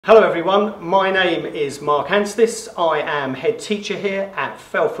Hello everyone, my name is Mark Anstis. I am head teacher here at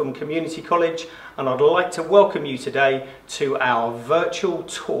Felpham Community College and I'd like to welcome you today to our virtual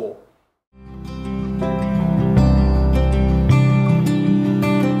tour.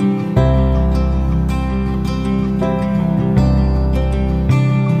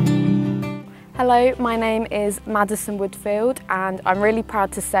 Hello, my name is Madison Woodfield and I'm really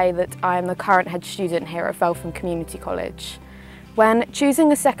proud to say that I am the current head student here at Felpham Community College. When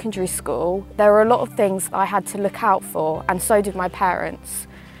choosing a secondary school, there were a lot of things I had to look out for, and so did my parents.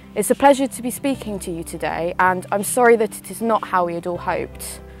 It's a pleasure to be speaking to you today, and I'm sorry that it is not how we had all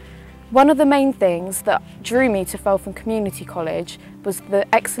hoped. One of the main things that drew me to Felpham Community College was the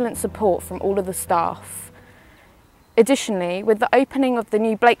excellent support from all of the staff. Additionally, with the opening of the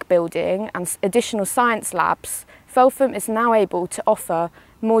new Blake building and additional science labs, Felpham is now able to offer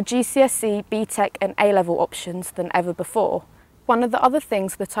more GCSE, BTEC and A-level options than ever before. One of the other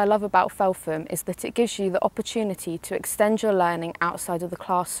things that I love about Felpham is that it gives you the opportunity to extend your learning outside of the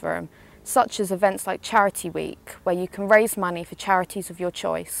classroom, such as events like Charity Week, where you can raise money for charities of your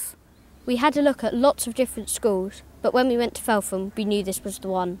choice. We had a look at lots of different schools, but when we went to Felpham, we knew this was the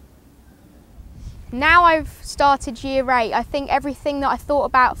one. Now I've started year 8, I think everything that I thought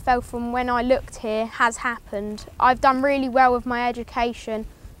about Felpham when I looked here has happened. I've done really well with my education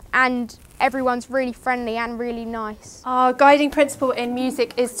and everyone's really friendly and really nice. Our guiding principle in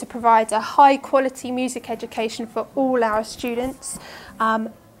music is to provide a high quality music education for all our students,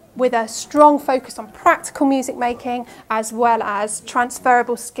 with a strong focus on practical music making as well as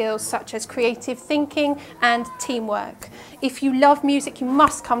transferable skills such as creative thinking and teamwork. If you love music, you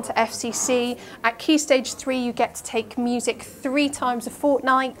must come to FCC. At Key Stage 3 you get to take music 3 times a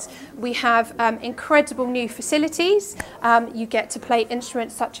fortnight. We have incredible new facilities. You get to play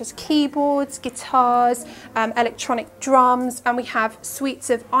instruments such as keyboards, guitars, electronic drums, and we have suites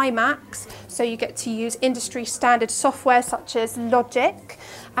of iMacs, so you get to use industry standard software such as Logic.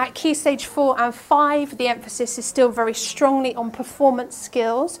 At Key Stage 4 and 5, the emphasis is still very strongly on performance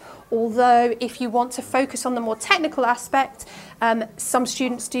skills, although if you want to focus on the more technical aspect, some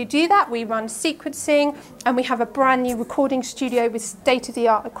students do that. We run sequencing and we have a brand new recording studio with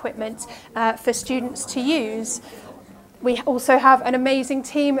state-of-the-art equipment for students to use. We also have an amazing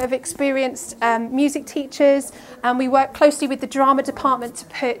team of experienced music teachers, and we work closely with the drama department to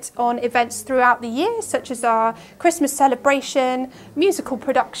put on events throughout the year, such as our Christmas celebration, musical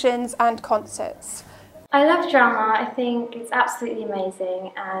productions and concerts. I love drama. I think it's absolutely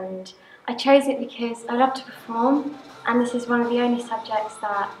amazing, and I chose it because I love to perform, and this is one of the only subjects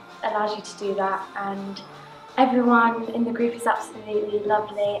that allows you to do that, and everyone in the group is absolutely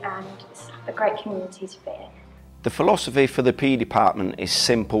lovely and it's a great community to be in. The philosophy for the PE department is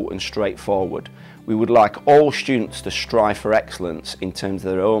simple and straightforward. We would like all students to strive for excellence in terms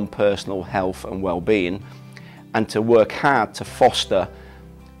of their own personal health and well-being, and to work hard to foster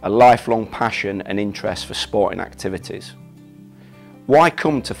a lifelong passion and interest for sporting activities. Why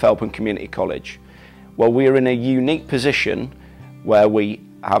come to Felpham Community College? Well, we are in a unique position where we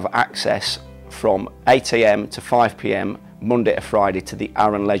have access from 8 AM to 5 PM Monday to Friday to the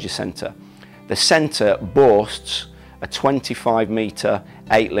Arran Leisure Centre. The centre boasts a 25-metre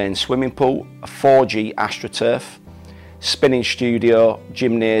 8-lane swimming pool, a 4G AstroTurf, spinning studio,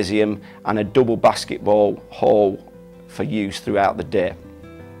 gymnasium and a double basketball hall for use throughout the day.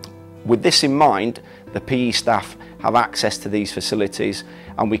 With this in mind, the PE staff have access to these facilities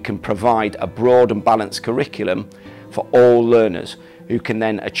and we can provide a broad and balanced curriculum for all learners who can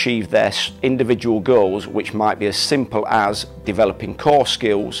then achieve their individual goals, which might be as simple as developing core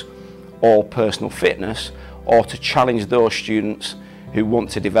skills or personal fitness, or to challenge those students who want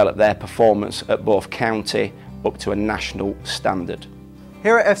to develop their performance at both county up to a national standard.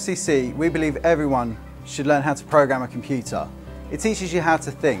 Here at FCC, we believe everyone should learn how to program a computer. It teaches you how to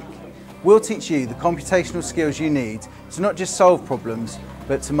think. We'll teach you the computational skills you need to not just solve problems,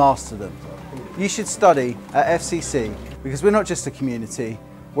 but to master them. You should study at FCC because we're not just a community,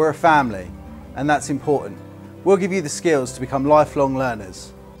 we're a family, and that's important. We'll give you the skills to become lifelong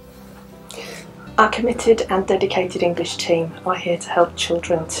learners. Our committed and dedicated English team are here to help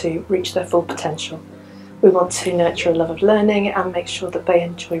children to reach their full potential. We want to nurture a love of learning and make sure that they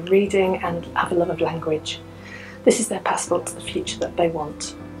enjoy reading and have a love of language. This is their passport to the future that they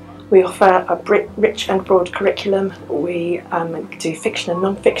want. We offer a rich and broad curriculum. We do fiction and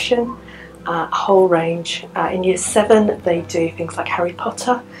non-fiction, a whole range. In Year 7 they do things like Harry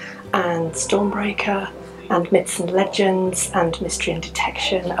Potter and Stormbreaker, and myths and legends and mystery and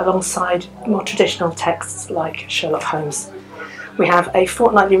detection, alongside more traditional texts like Sherlock Holmes. We have a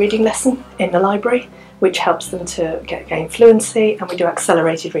fortnightly reading lesson in the library which helps them to gain fluency, and we do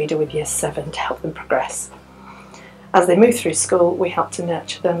accelerated reader with Year 7 to help them progress. As they move through school, we help to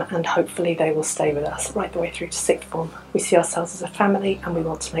nurture them, and hopefully they will stay with us right the way through to sixth form. We see ourselves as a family, and we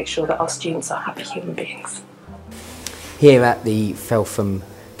want to make sure that our students are happy human beings. Here at the Felpham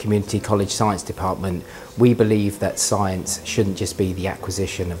Community College Science Department, we believe that science shouldn't just be the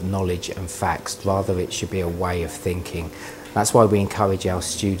acquisition of knowledge and facts, rather it should be a way of thinking. That's why we encourage our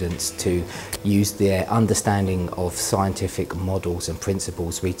students to use their understanding of scientific models and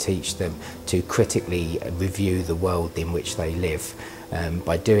principles we teach them to critically review the world in which they live.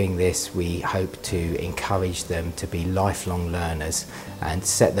 By doing this, we hope to encourage them to be lifelong learners and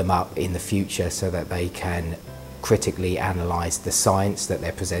set them up in the future so that they can critically analyse the science that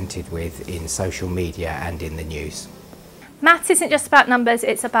they're presented with in social media and in the news. Maths isn't just about numbers,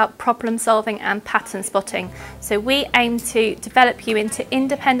 it's about problem solving and pattern spotting. So we aim to develop you into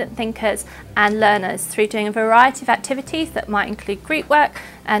independent thinkers and learners through doing a variety of activities that might include group work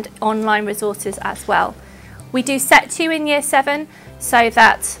and online resources as well. We do set you in Year 7 so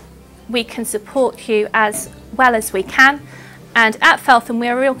that we can support you as well as we can. And at Felpham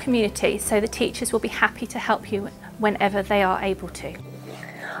we're a real community, so the teachers will be happy to help you whenever they are able to.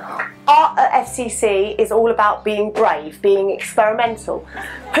 Art at FCC is all about being brave, being experimental,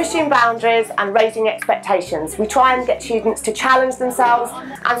 pushing boundaries and raising expectations. We try and get students to challenge themselves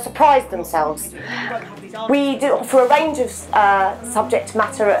and surprise themselves. We do offer a range of subject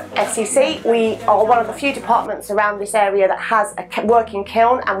matter at FCC. We are one of the few departments around this area that has a working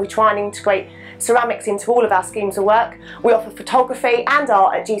kiln, and we try and integrate ceramics into all of our schemes of work. We offer photography and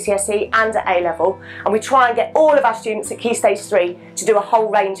art at GCSE and at A-level, and we try and get all of our students at Key Stage 3 to do a whole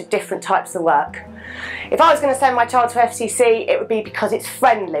range of different types of work. If I was going to send my child to FCC, it would be because it's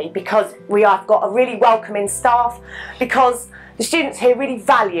friendly, because we have got a really welcoming staff, because the students here really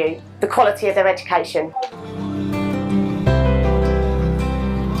value the quality of their education.